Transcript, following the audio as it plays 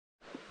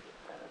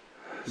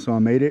So I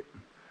made it.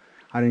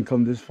 I didn't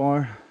come this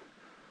far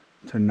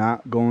to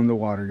not go in the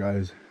water,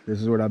 guys.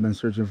 This is what I've been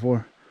searching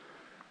for,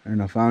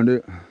 and I found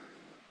it.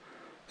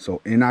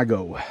 So in I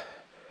go.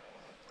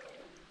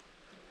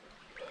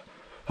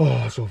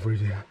 Oh, it's so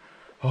freezing.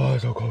 Oh,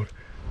 it's so cold.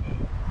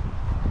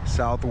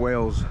 South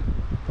Wales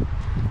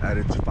at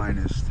its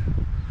finest.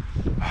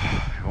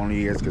 If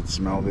only you guys could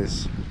smell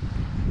this.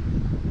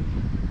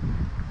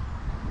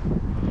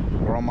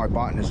 Where all my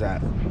botanists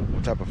at?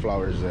 What type of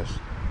flower is this?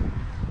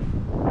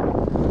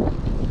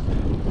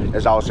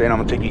 As I was saying, I'm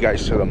gonna take you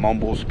guys to the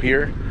Mumbles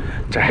Pier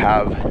to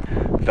have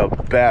the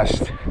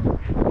best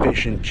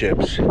fish and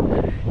chips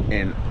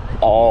in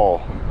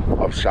all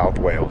of South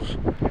Wales.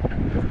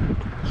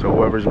 So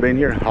whoever's been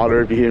here,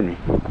 holler if you hear me.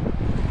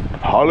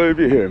 Holler if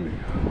you hear me.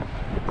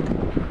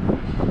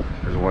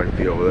 There's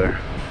Whitey over there.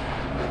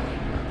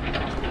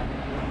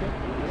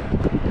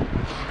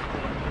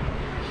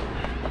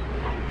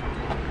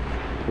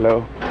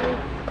 Hello.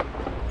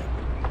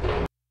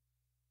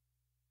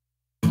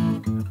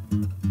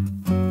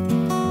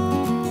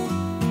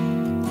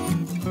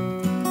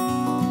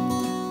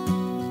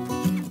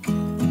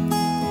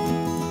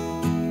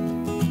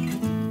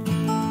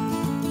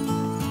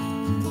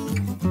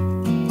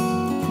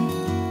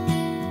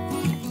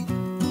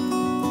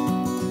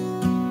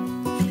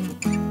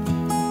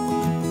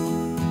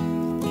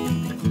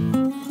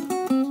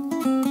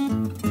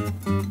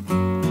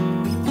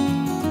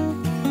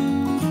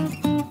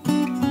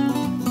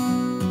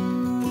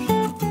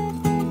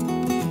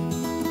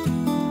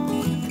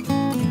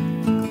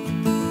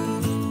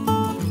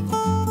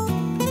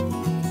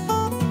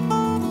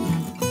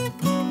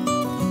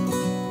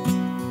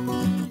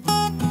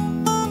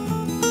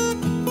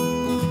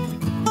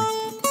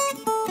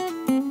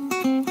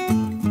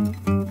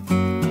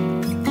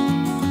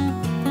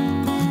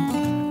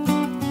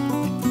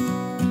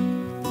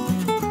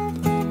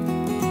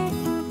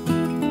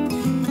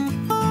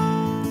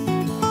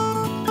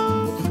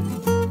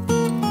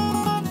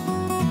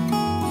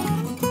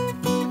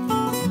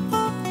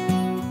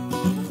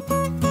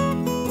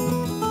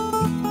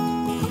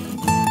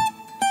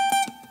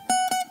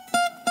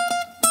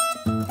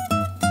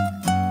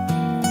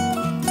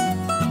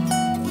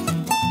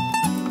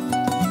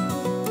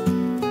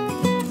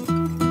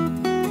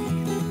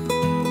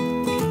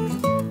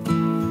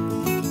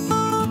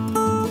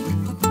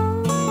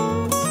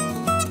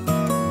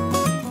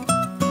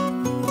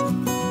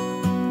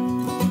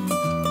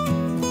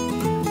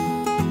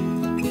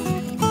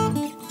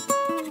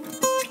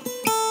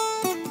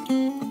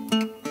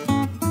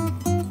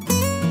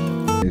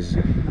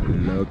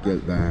 Look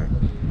at that.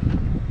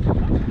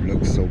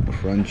 Looks so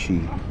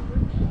crunchy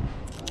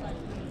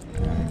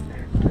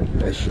and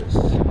delicious.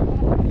 Look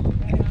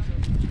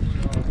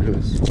at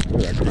this. Look at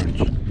that crunch.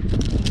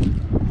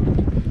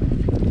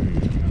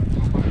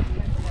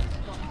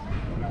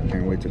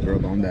 Can't wait to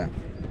grill on that.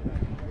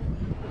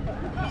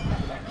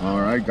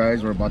 Alright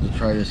guys, we're about to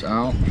try this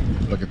out.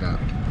 Look at that.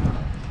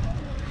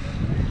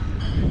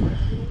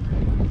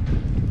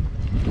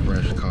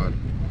 Fresh cod.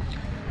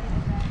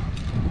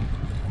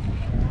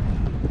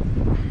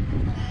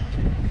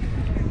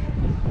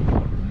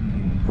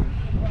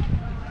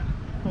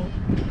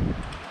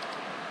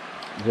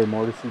 Is there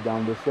more to see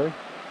down this way? Just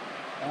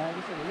a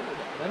little bit.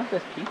 I don't know if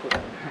there's people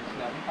there.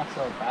 Actually, I think I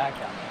saw a bag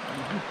down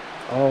there.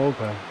 Oh,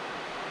 okay.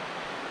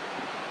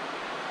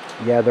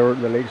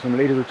 Yeah, some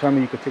ladies were telling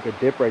me you could take a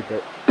dip right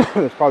there.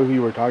 That's probably who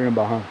you were talking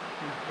about, huh?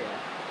 Yeah.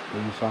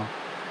 That you saw.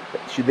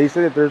 They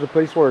said that there's a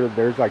place where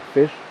there's like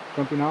fish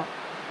jumping out.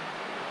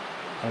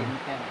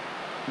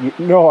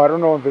 No, I don't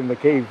know if in the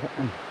cave.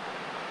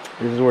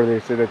 This is where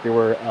they said that they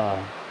were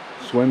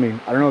swimming.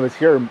 I don't know if it's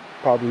here,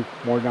 probably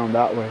more down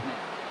that way. Yeah.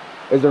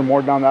 Is there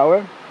more down that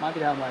way? Might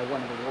be down by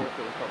one of the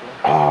waterfalls, probably.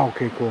 Oh,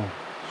 okay, cool.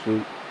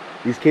 Sweet.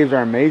 These caves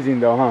are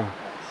amazing though, huh?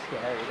 That's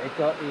scary. They've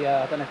got the,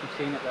 I don't know if you've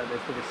seen it though,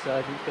 there's the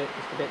resurgence bit,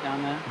 just a bit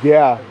down there.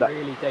 Yeah.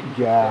 Really dangerous.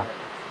 Yeah,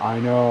 I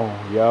know,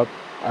 yep.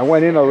 I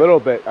went in a little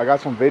bit. I got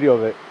some video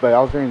of it, but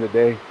I was during the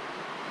day.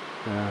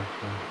 Yeah,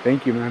 so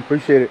thank you, man.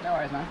 Appreciate it. No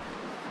worries, man.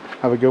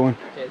 Have a good one.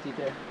 Cheers, you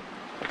too.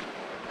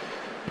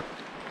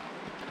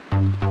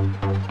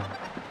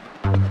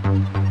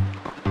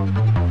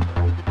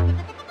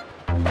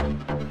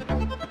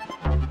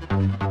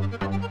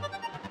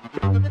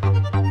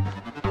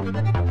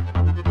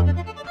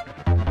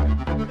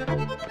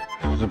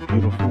 This is a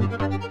beautiful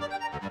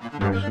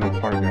national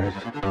park, guys.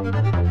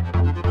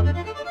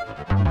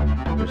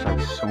 There's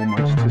like so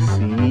much to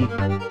see,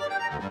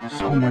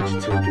 so much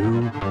to do.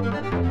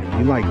 If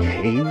you like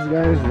caves,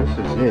 guys, this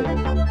is it.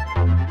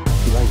 If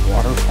you like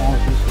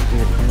waterfalls, this is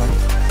it. If you like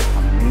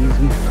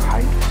amazing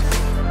hikes,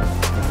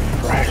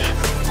 fresh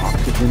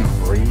oxygen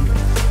breathe.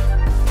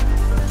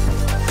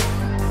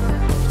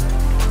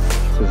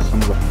 This is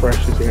some of the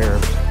freshest air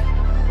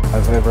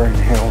I've ever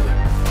inhaled.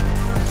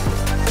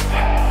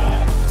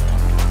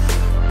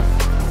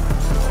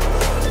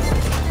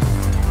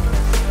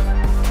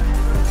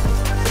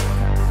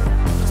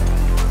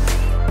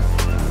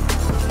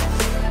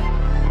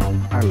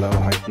 I love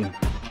hiking.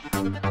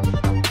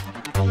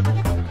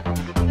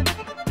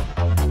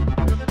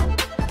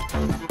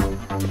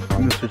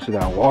 closer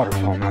to that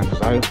waterfall, man,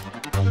 because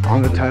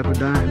I'm the type of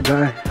guy,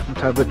 the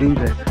type of dude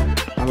that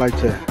I like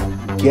to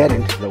get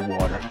into the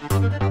water. I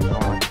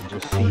like to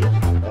just see it.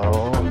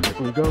 Oh,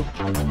 here we go.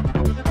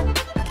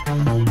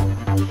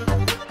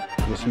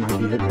 This might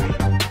be it, man.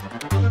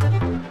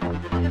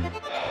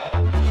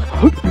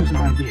 This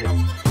might be it.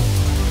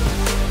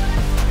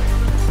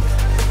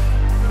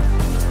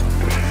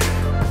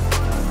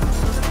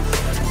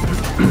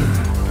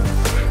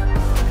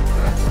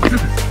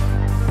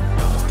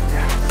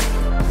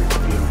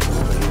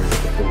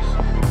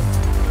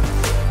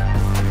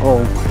 Oh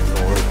my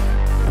Lord.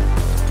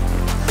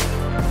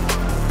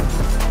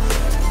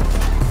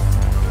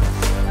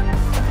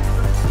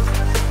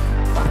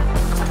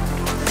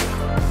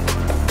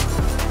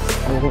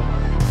 Oh,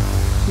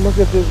 look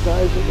at this,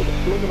 guys.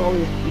 Look at all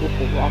this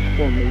beautiful rock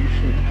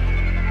formation.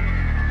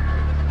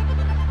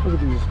 Look at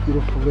these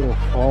beautiful little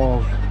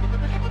falls.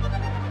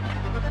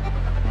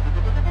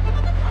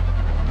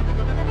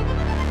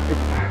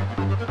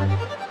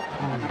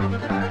 Oh my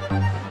God.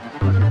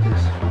 Look at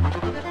this.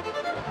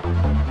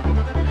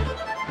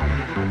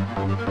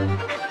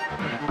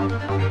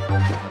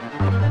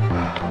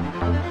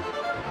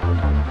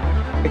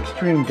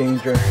 Extreme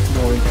danger,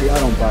 no entry. I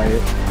don't buy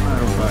it. I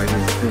don't buy the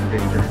extreme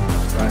danger,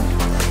 guys.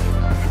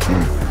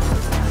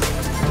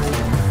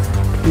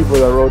 People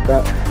that wrote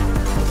that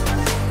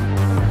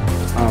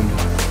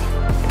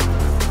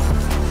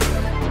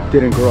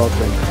didn't grow up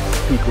in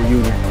Pico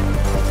Union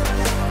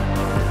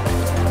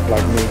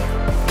like me.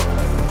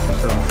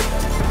 So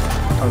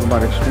talking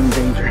about extreme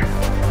danger.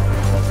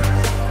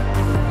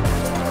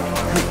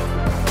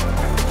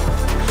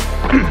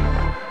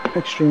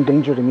 Extreme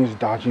danger to me is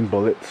dodging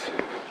bullets.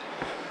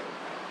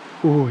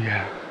 Oh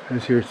yeah,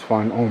 this here is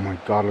fun. Oh my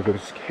God, look at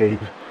this cave.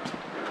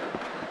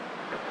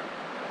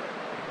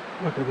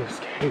 Look at this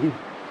cave.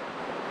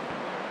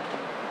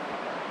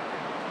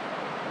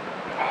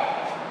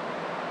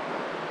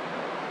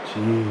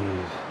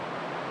 Jeez.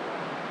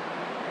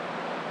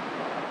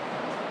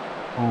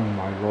 Oh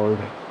my Lord.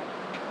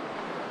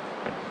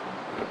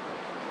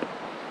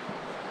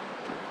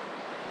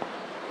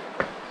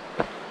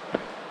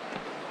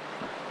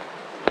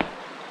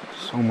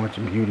 So much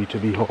beauty to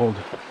behold.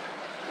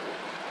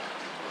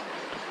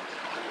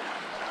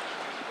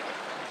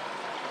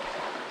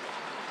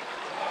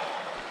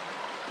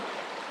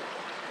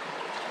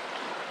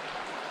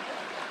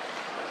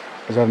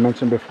 As I've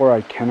mentioned before,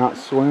 I cannot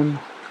swim,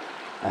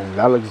 and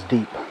that looks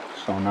deep,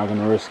 so I'm not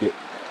gonna risk it.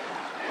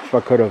 If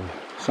I could have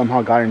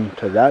somehow gotten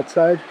to that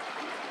side,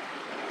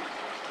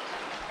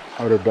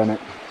 I would have done it.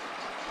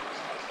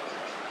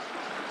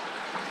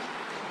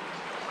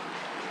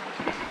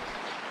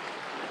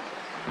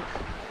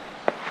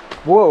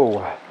 Whoa,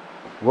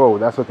 whoa,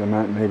 that's what they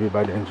meant maybe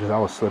by danger. That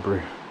was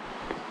slippery.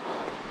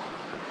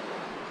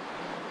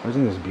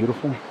 Isn't this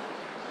beautiful?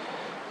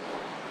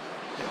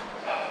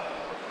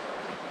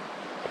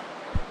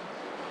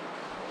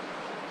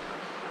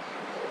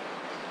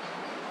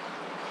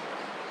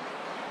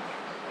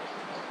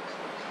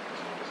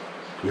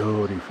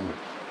 Beautiful.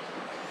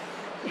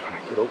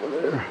 Trying to get over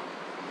there.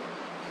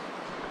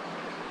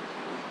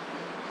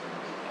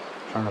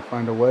 Trying to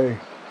find a way.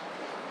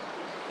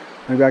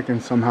 Maybe I can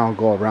somehow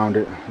go around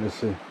it. Let's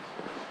see.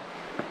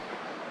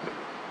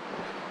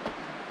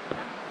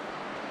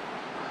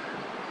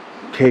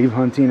 Cave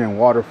hunting and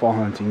waterfall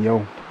hunting,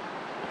 yo.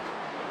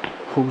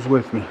 Who's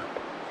with me?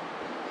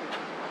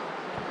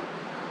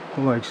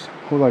 Who likes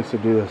to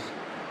do this?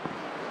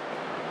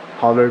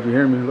 Holler if you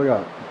hear me. Look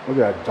at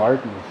that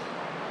darkness.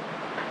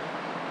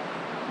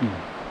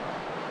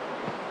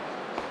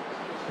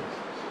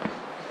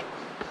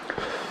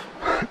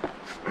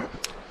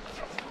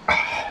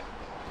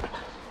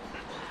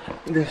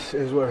 This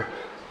is where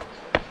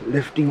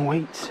lifting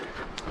weights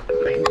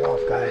pays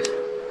off, guys.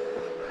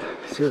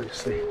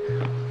 Seriously.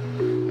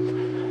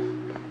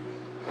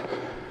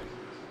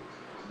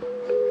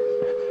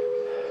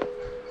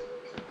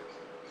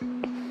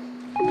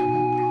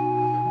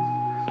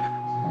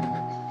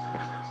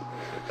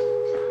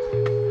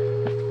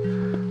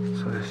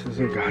 So this is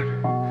it, God.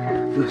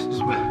 This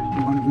is what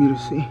you wanted me to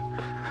see,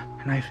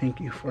 and I thank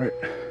you for it.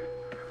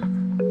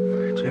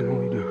 I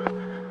genuinely do.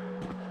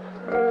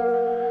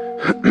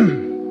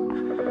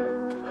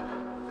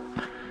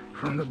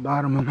 From the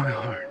bottom of my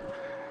heart,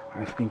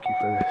 I thank you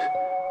for this.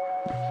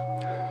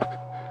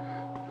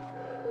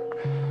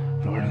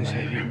 Lord and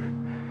Savior,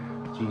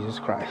 Jesus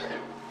Christ.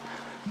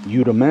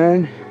 You the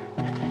man,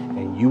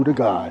 and you the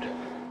God.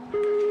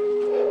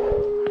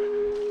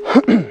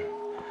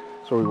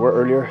 So we were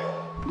earlier.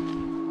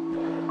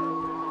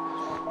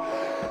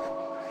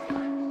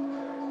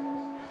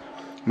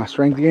 My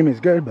strength game is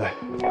good, but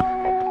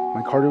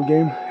my cardio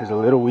game is a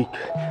little weak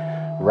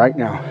right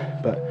now.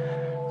 But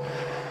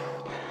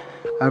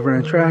I've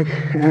ran track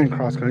and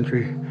cross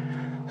country,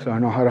 so I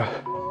know how to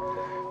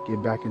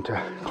get back into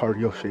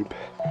cardio shape.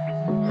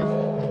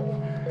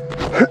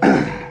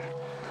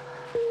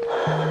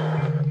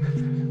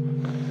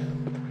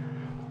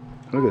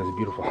 Look at this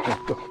beautiful.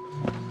 Let's go.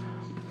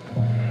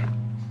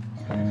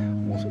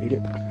 Almost ate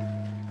it.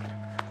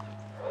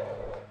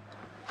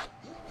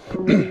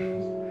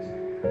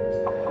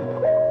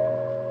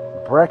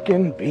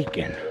 Brecon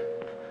Beacon,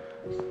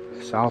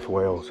 South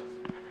Wales.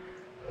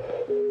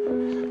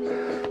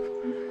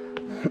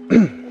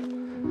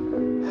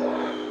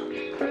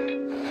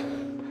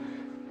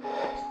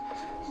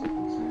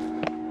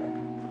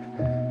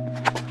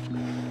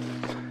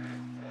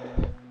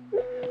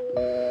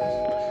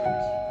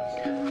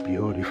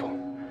 Beautiful.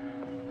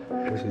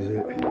 This is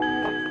it.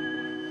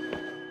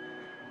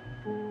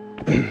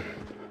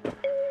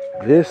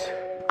 This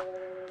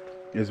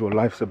is what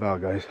life's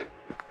about, guys.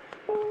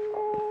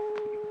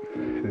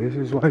 This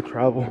is why I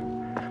travel.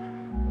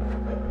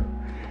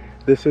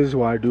 This is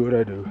why I do what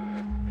I do.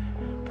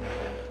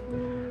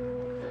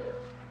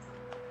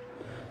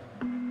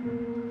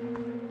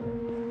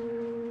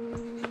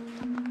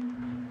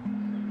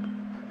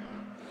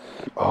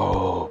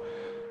 Oh.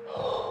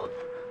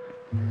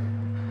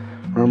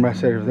 Remember I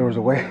said if there was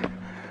a way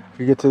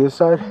to get to this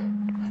side?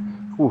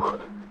 Ooh.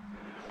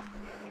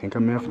 I think I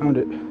may have found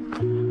it.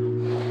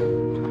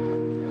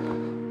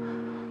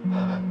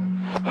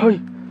 Hey.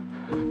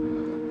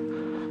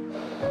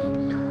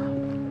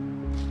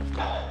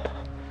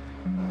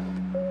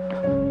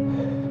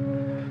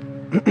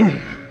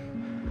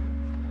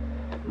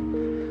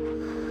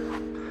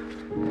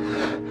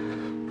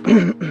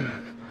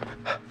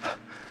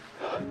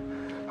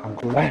 I'm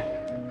glad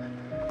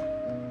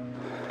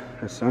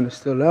the sun is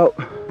still out.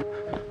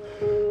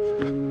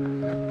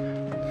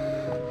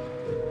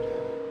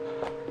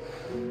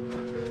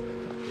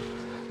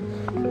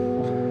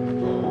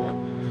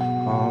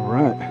 All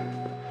right.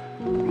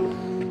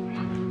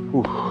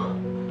 Ooh.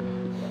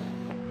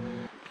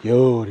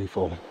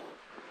 Beautiful.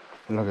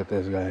 Look at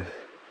this, guys.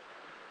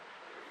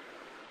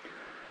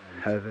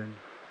 Heaven.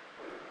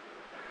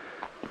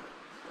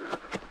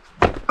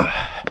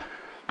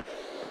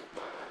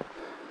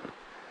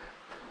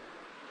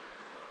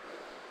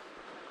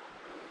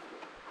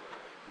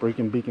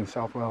 Brecon Beacons,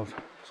 South Wales.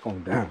 It's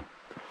going down.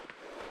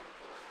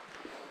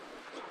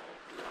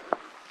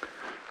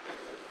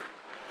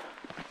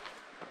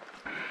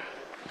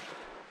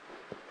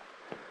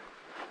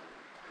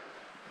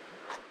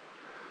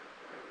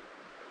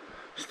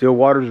 Still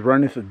waters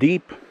runneth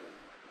deep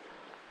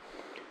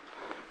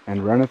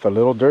and runneth a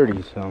little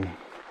dirty, so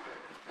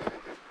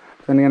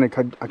then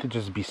again I could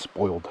just be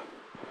spoiled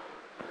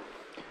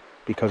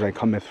because I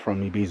cometh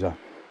from Ibiza.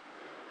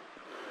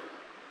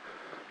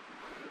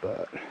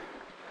 But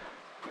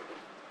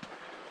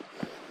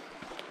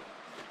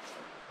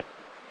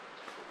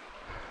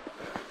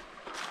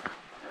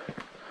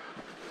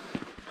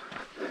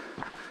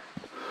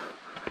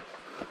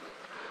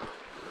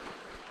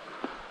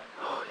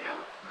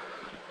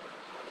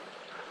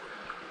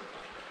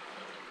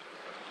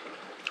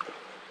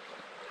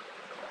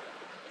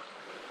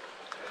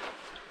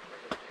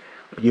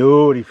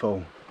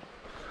beautiful.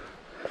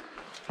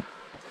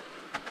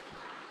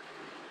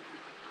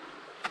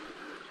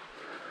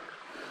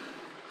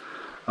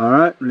 All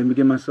right, let me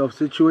get myself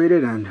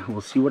situated and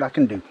we'll see what I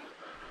can do.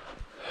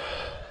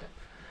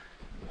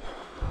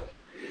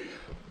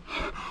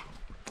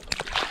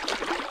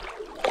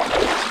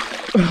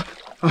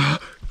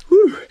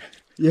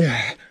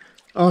 Yeah.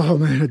 Oh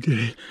man, I did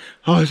it.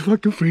 Oh, it's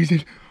fucking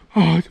freezing.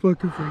 Oh, it's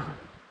fucking freezing.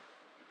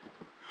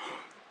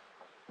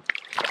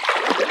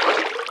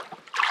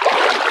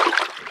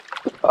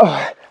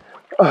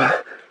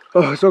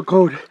 Oh, it's so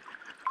cold.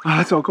 Oh,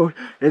 it's so cold.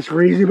 It's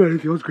freezing, but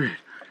it feels great.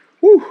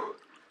 Woo.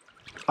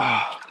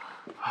 Oh,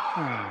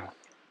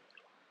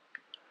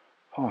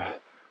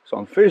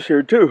 some fish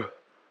here too.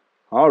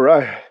 All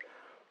right,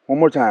 one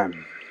more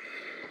time.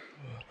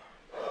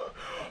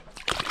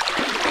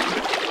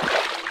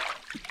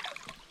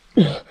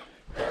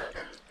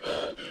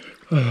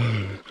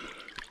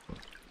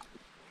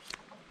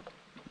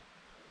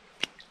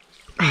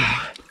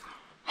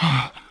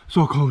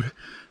 So cold.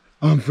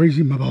 I'm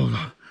freezing my balls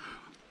off.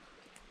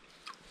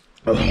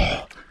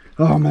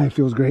 Oh man, it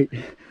feels great.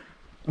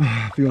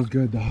 It feels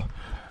good though,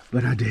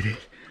 but I did it.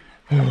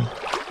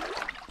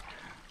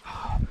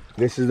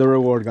 This is the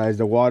reward, guys.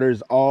 The water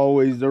is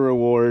always the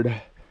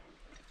reward.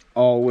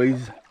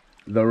 Always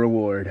the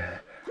reward.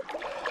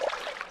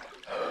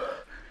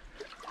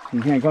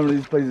 You can't come to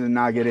these places and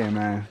not get in,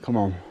 man. Come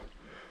on.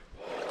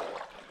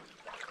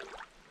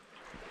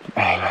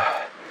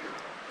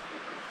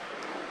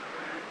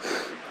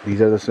 These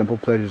are the simple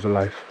pleasures of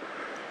life.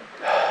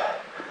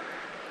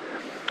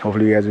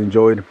 Hopefully you guys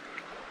enjoyed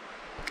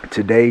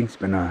today. It's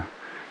been a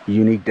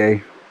unique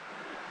day.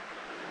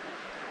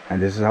 And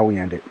this is how we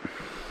end it.